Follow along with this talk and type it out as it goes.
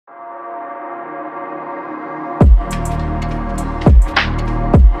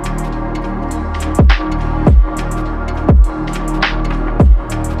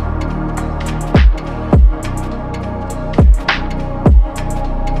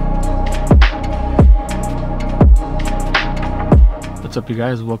What's up you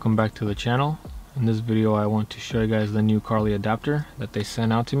guys, welcome back to the channel. In this video I want to show you guys the new Carly adapter that they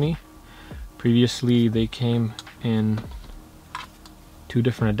sent out to me. Previously they came in two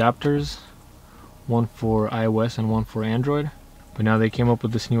different adapters, one for iOS and one for Android, but now they came up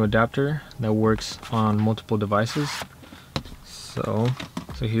with this new adapter that works on multiple devices. So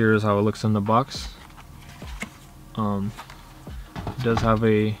here's how it looks in the box. It does have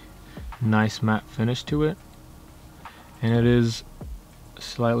a nice matte finish to it, and it is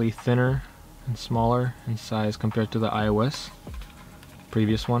slightly thinner and smaller in size compared to the iOS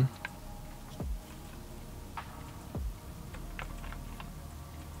previous one.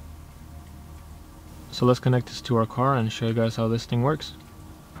 So let's connect this to our car and show you guys how this thing works.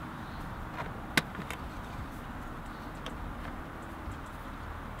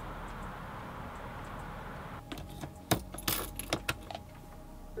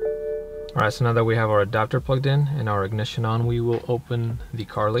 Alright, so now that we have our adapter plugged in and our ignition on, we will open the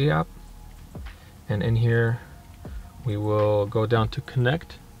Carly app, and in here we will go down to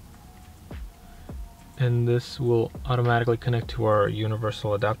connect, and this will automatically connect to our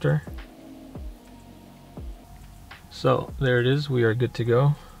universal adapter. So there it is, we are good to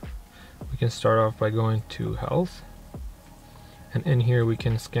go. We can start off by going to health, and in here we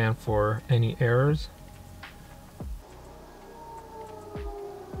can scan for any errors.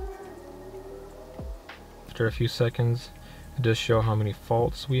 After a few seconds, it does show how many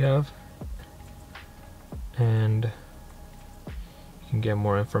faults we have, and you can get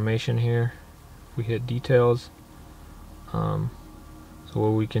more information here if we hit details. So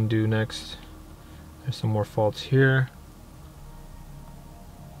what we can do next, there's some more faults here.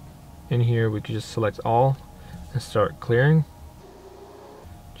 In here we could just select all and start clearing.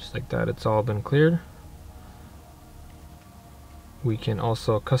 Just like that, it's all been cleared. We can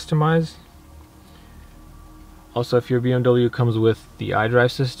also customize. Also, if your BMW comes with the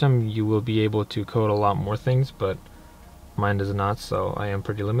iDrive system, you will be able to code a lot more things, but mine does not, so I am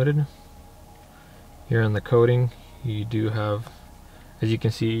pretty limited. Here in the coding, you do have, as you can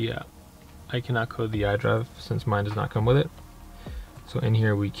see, I cannot code the iDrive since mine does not come with it. So in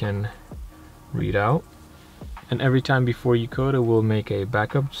here we can read out, and every time before you code it will make a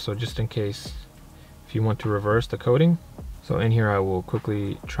backup, so just in case if you want to reverse the coding. So in here I will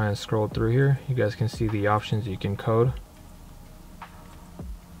quickly try and scroll through here. You guys can see the options you can code.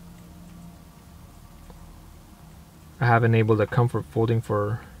 I have enabled a comfort folding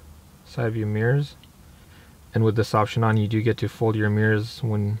for side view mirrors, and with this option on, you do get to fold your mirrors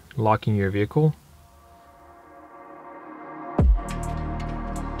when locking your vehicle.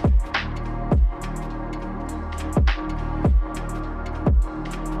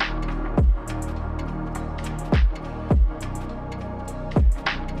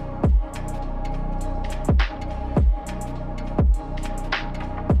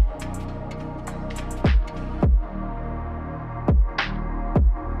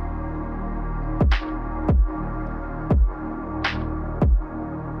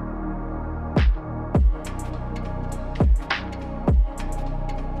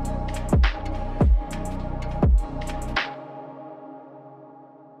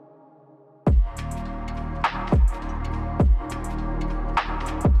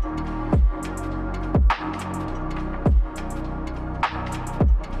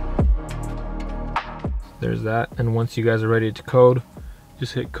 There's that, and once you guys are ready to code,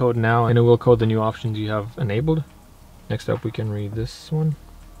 just hit code now and it will code the new options you have enabled. Next up we can read this one.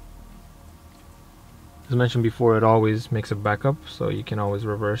 As mentioned before, it always makes a backup, so you can always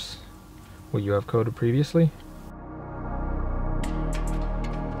reverse what you have coded previously.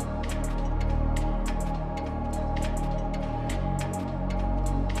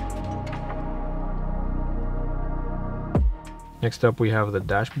 Next up we have the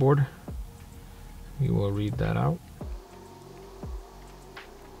dashboard. We will read that out.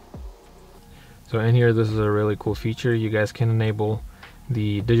 So in here, this is a really cool feature. You guys can enable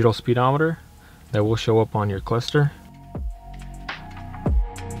the digital speedometer that will show up on your cluster.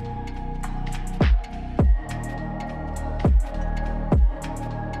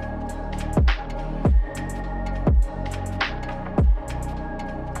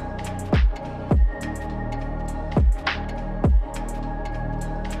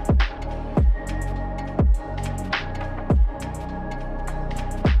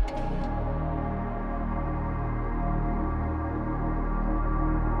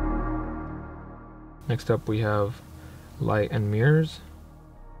 Next up we have light and mirrors.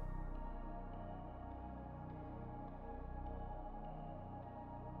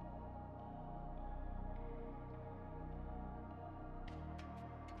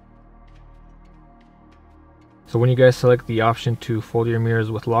 So when you guys select the option to fold your mirrors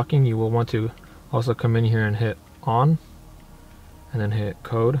with locking, you will want to also come in here and hit on, and then hit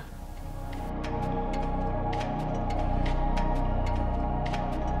code.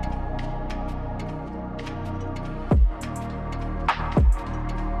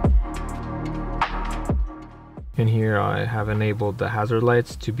 In here I have enabled the hazard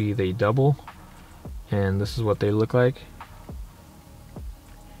lights to be the double, and this is what they look like.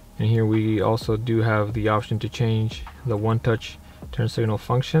 And here we also do have the option to change the one touch turn signal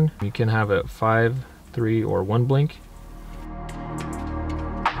function. You can have it 5, 3, or 1 blink.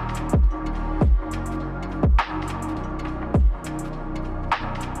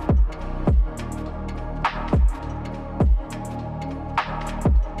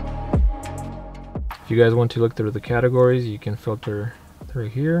 If you guys want to look through the categories, you can filter through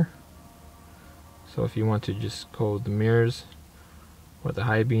here. So if you want to just code the mirrors or the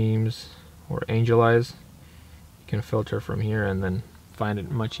high beams or angel eyes, you can filter from here and then find it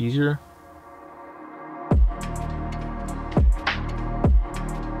much easier.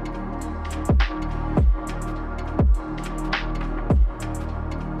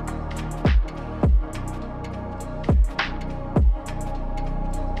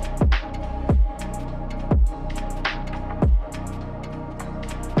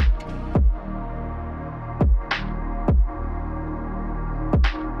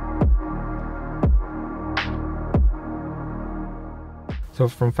 So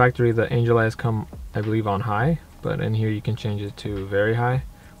from factory, the angel eyes come, I believe, on high, but in here you can change it to very high,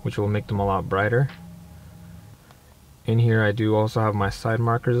 which will make them a lot brighter. In here I do also have my side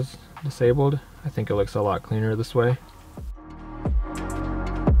markers disabled. I think it looks a lot cleaner this way.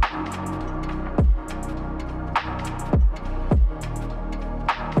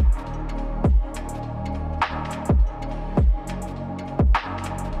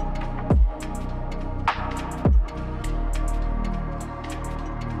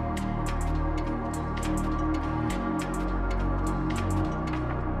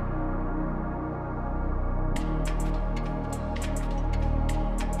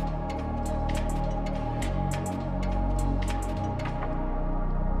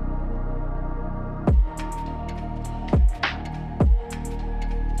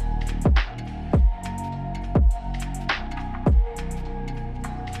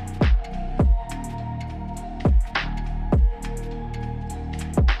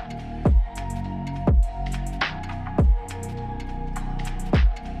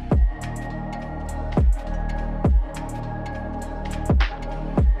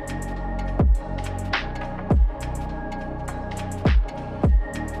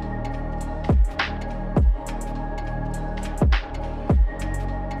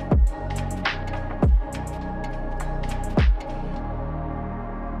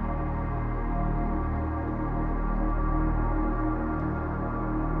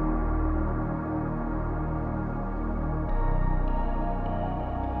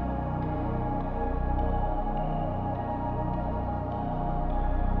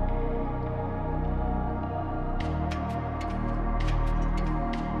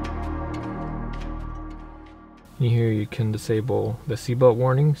 In here you can disable the seatbelt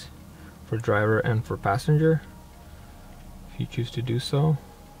warnings for driver and for passenger if you choose to do so.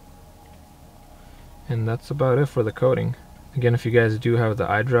 And that's about it for the coding. Again, if you guys do have the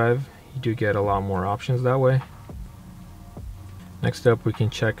iDrive, you do get a lot more options that way. Next up, we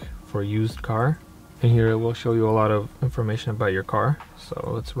can check for used car. And here it will show you a lot of information about your car. So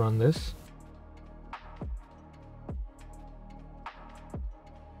let's run this.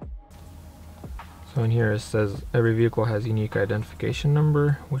 So in here it says every vehicle has unique identification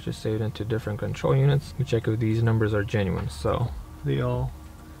number, which is saved into different control units. We check if these numbers are genuine. So they all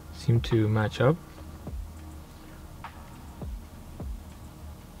seem to match up,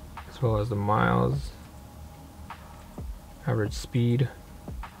 as well as the miles, average speed,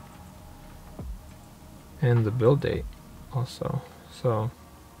 and the build date also. So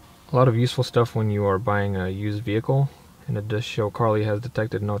a lot of useful stuff when you are buying a used vehicle, and it does show Carly has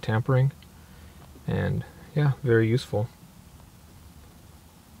detected no tampering. And yeah, very useful.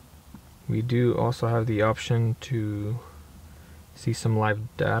 We do also have the option to see some live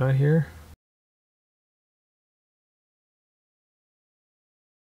data here.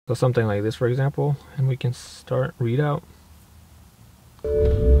 So something like this, for example, and we can start readout.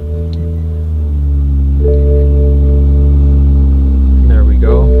 And there we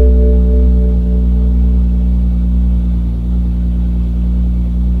go.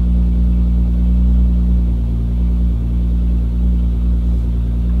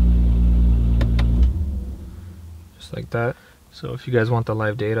 Like that. So if you guys want the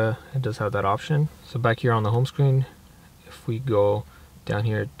live data, it does have that option. So back here on the home screen, if we go down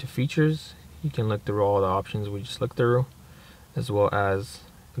here to features, you can look through all the options we just looked through, as well as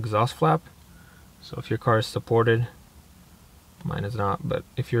exhaust flap. So if your car is supported, mine is not, but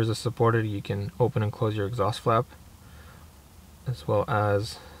if yours is supported, you can open and close your exhaust flap, as well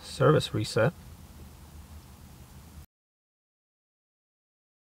as service reset.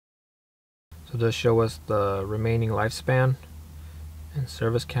 So this shows us the remaining lifespan and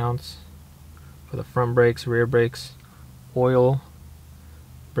service counts for the front brakes, rear brakes, oil,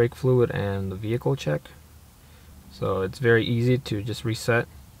 brake fluid, and the vehicle check. So it's very easy to just reset,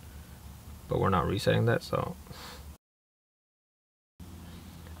 but we're not resetting that. So,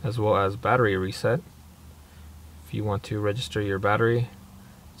 as well as battery reset. If you want to register your battery,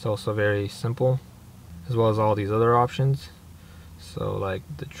 it's also very simple, as well as all these other options. So like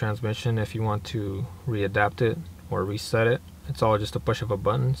the transmission, if you want to readapt it or reset it, it's all just a push of a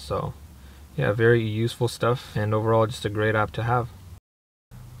button. So yeah, very useful stuff, and overall just a great app to have.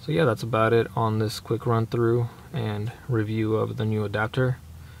 So yeah, that's about it on this quick run through and review of the new adapter,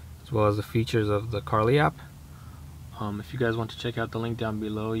 as well as the features of the Carly app. If you guys want to check out the link down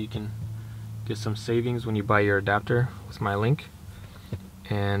below, you can get some savings when you buy your adapter with my link.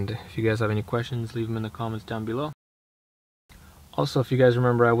 And if you guys have any questions, leave them in the comments down below. Also, if you guys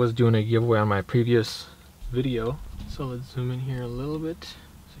remember, I was doing a giveaway on my previous video. So let's zoom in here a little bit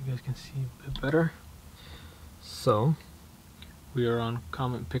so you guys can see a bit better. So we are on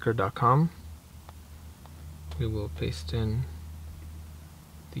commentpicker.com. We will paste in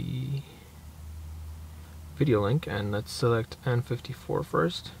the video link, and let's select N54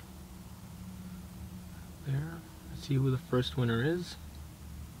 first. There. Let's see who the first winner is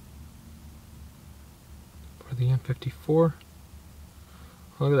for the N54.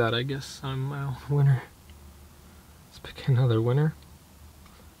 Look at that, I guess I'm my own winner. Let's pick another winner,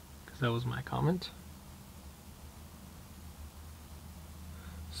 because that was my comment.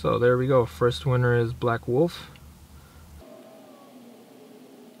 So there we go, first winner is Black Wolf.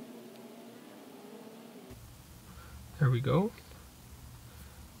 There we go.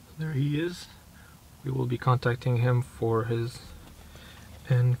 There he is. We will be contacting him for his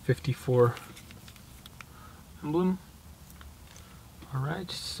N54 emblem. Alright,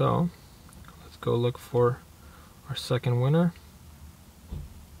 so let's go look for our second winner.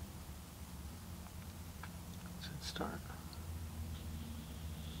 Let's hit start.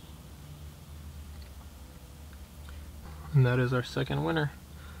 And that is our second winner,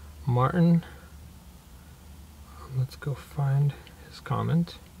 Martin. Let's go find his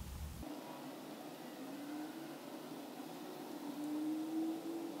comment.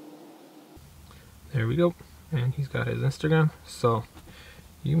 There we go, and he's got his Instagram. So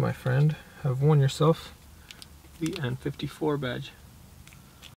you, my friend, have won yourself the N54 badge.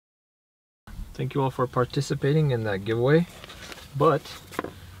 Thank you all for participating in that giveaway, but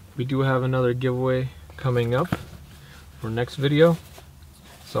we do have another giveaway coming up for next video.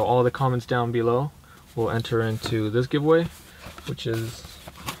 So all the comments down below will enter into this giveaway, which is,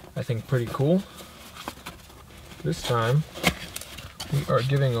 I think, pretty cool. This time we are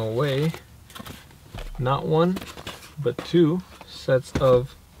giving away not one but two sets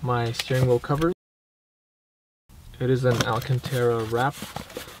of my steering wheel covers. It is an Alcantara wrap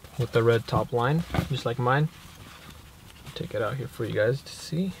with the red top line, just like mine. I'll take it out here for you guys to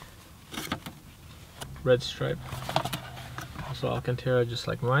see. Red stripe, also Alcantara, just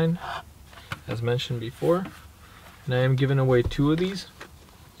like mine, as mentioned before. And I am giving away two of these,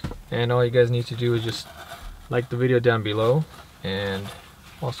 and all you guys need to do is just like the video down below and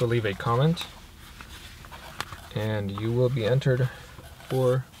also leave a comment, and you will be entered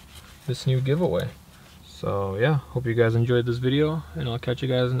for this new giveaway. So yeah, hope you guys enjoyed this video, and I'll catch you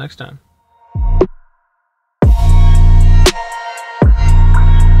guys next time.